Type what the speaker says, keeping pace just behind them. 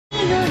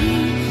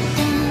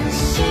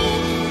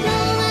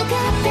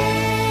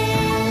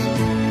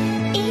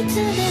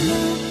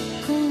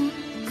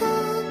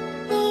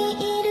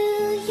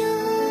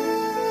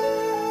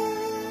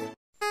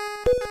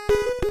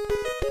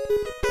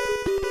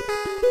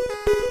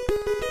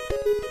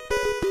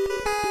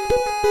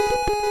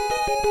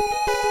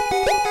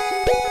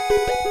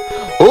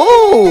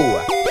Ooh,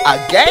 a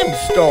game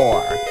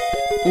store.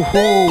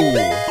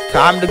 Woohoo,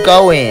 time to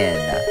go in.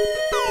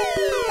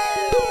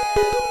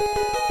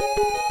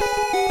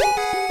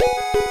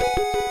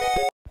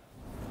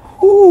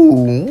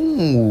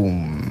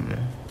 Ooh,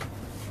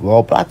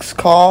 Roblox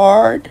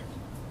card.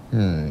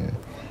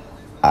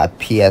 A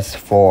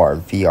PS4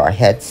 VR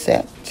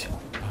headset.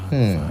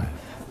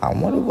 I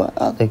wonder what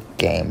other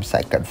games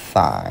I could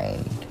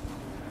find.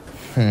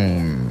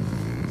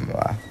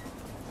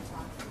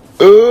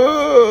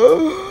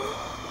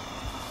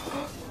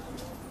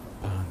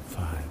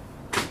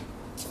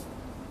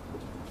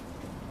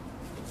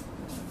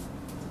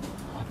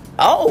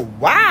 Oh,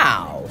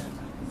 wow!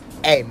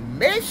 A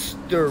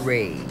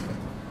mystery!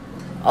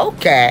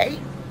 Okay,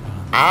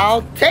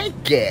 I'll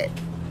take it.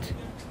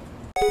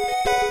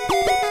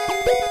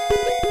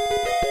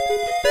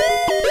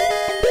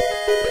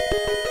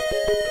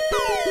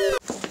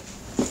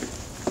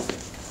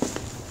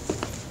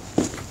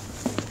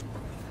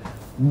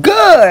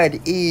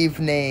 Good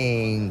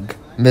evening,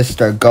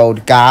 Mr.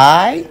 Gold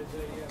Guy.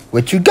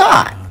 What you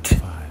got?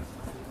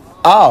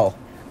 Oh,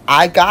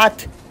 I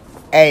got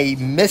a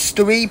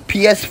mystery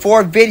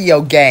PS4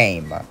 video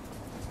game.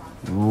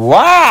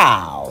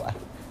 Wow,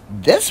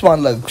 this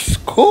one looks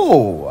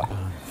cool.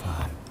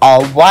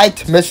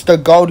 Alright, Mr.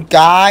 Gold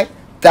Guy,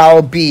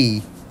 that'll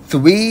be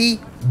 $3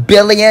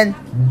 billion.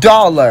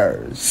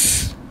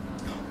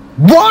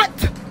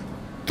 What?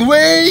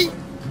 $3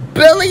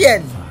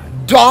 billion?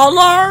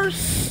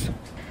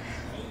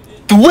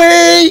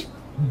 $3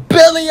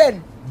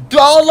 billion?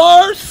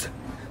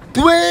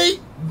 $3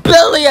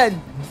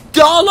 billion?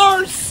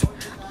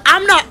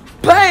 I'm not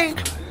paying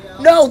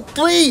no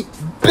 $3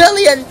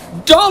 billion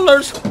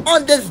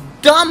on this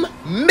dumb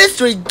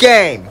mystery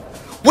game.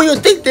 What do you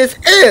think this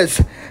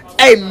is?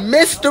 A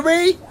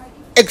mystery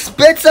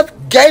expensive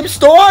game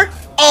store?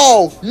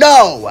 Oh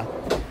no,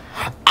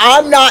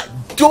 I'm not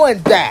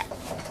doing that.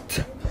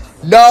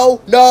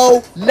 No,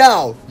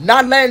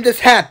 not letting this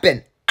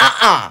happen.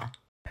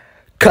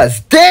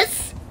 Cause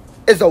this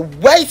is a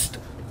waste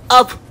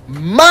of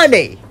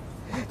money.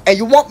 And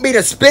you want me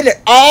to spend it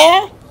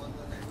all?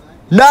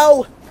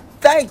 No,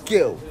 thank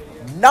you.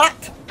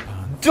 Not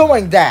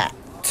doing that.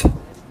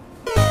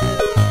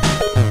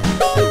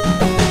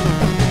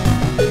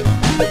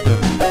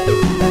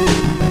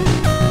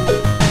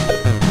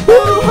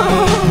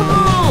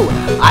 Woo-hoo-hoo-hoo!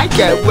 I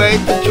can't wait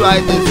to try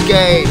this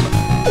game.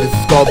 This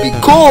is gonna be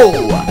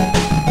cool.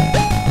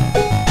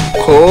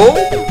 Cool?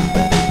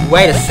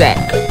 Wait a sec.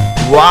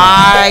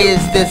 Why is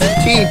this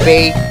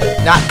TV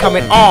not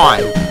coming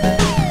on?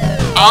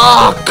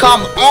 Oh,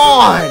 come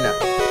on!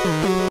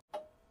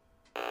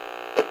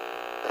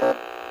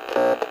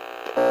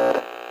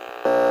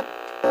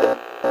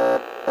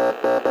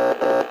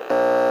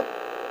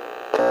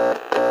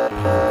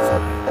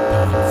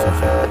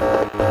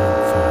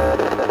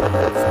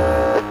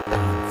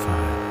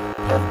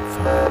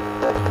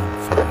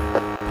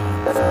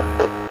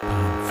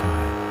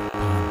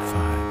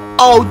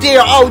 Oh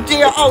dear, oh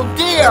dear, oh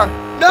dear!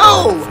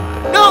 No!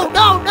 No,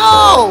 no,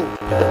 no!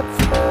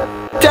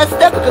 Just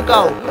never could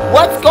go.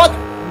 What's going?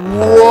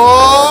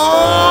 What?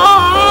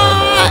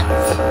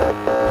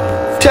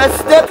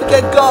 Just never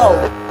could go.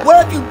 What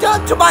have you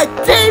done to my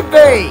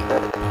TV?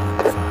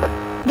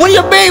 What do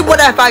you mean? What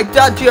have I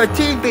done to your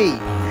TV?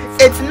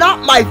 It's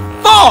not my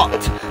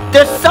fault.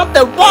 There's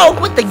something wrong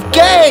with the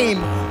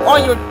game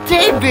on your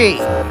TV.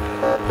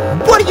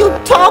 What are you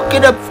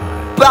talking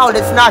about?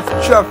 It's not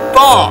your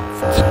fault.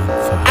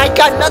 I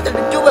got nothing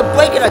to do with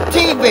breaking a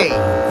TV.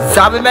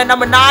 Zombie Man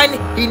number 9,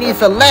 he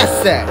needs a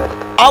lesson.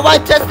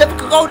 Alright, Test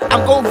Difficult,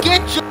 I'm gonna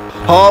get you.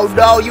 Oh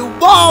no, you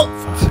won't.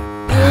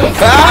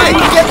 Hey,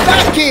 get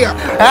back here.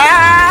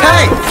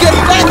 Hey, get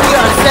back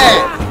here, I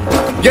said.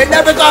 You're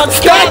never gonna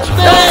catch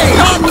me.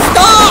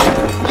 Stop.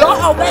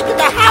 You're waking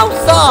the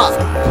house up.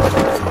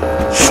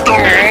 Stop.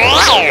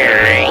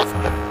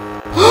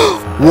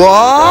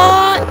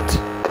 What?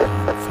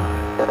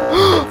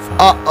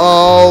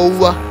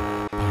 Uh-oh.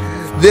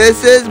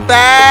 This is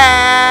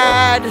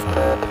bad.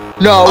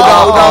 No, I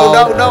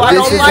don't like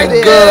this. This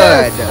isn't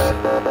good.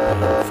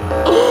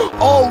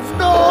 Oh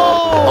no.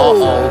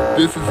 Uh-oh,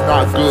 this is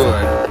not good.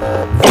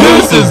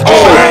 This is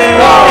bad.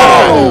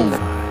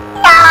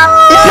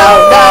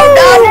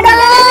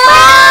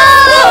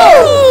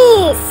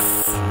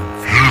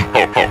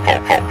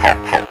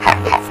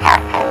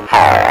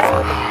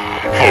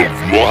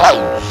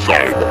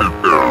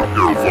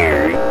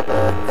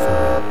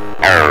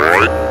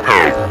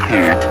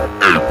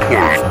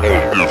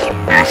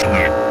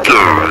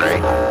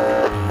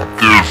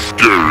 This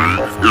game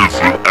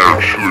isn't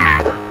actually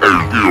a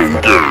real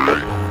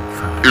game.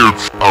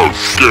 It's a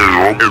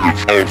scam and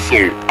it's also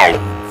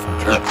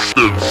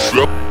expensive.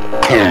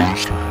 Cause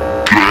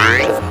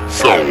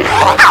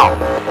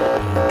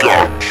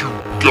Got you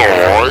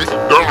guys.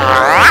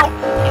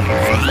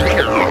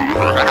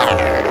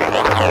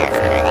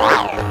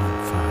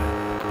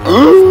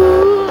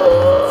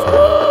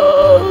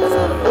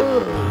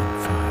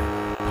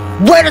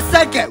 Wait a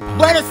second!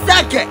 Wait a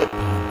second!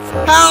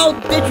 How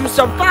did you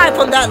survive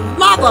from that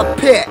lava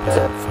pit?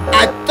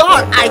 I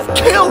thought I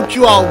killed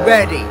you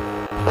already!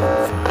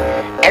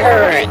 Can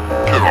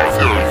I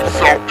tell you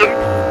something?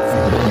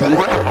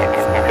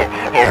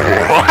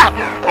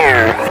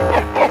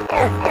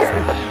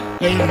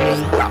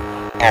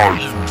 I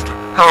used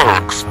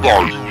hacks by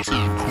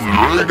using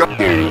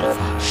creative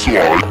so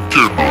I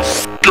can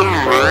escape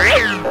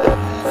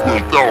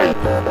without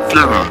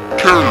getting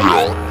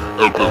killed.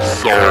 And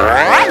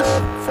besides,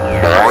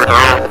 my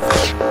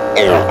hacks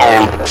are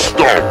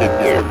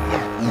unstoppable.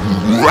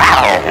 And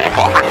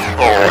although you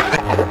will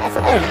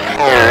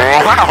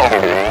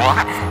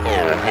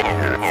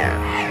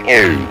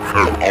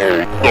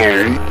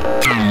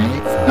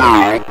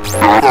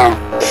never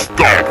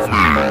stop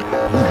me.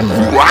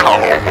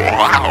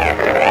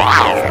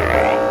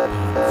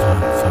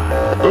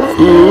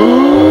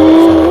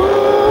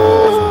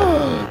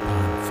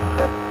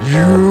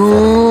 You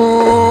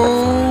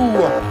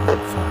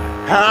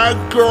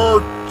hacker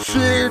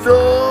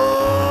cheater!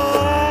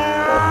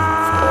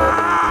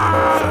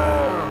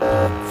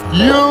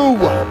 You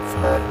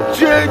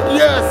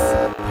genius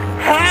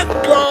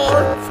hacker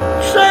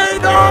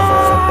cheater!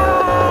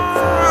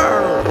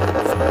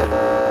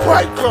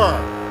 Breaker!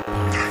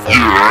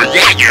 Yeah.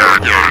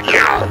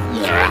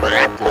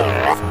 Whatever.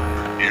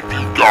 If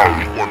you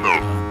guys wanna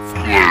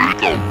play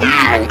the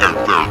real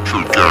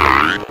adventure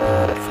game,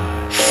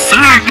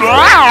 see ya!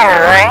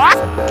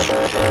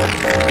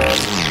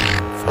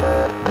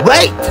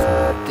 Wait!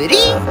 Did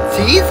he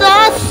tease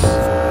us?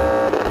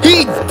 He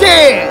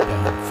did!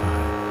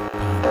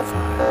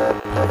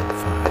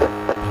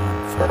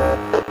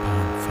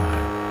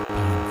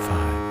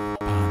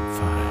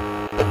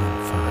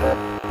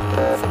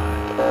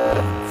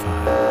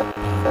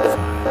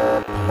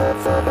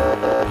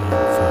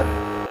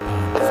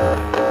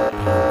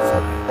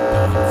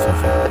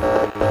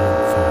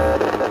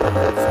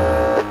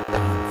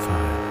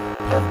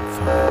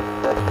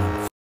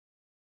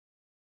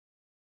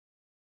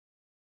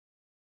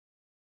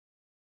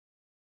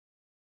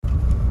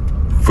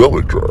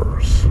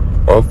 Villagers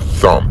of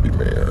Zombie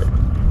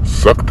Man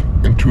sucked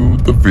into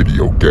the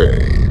video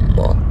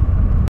game.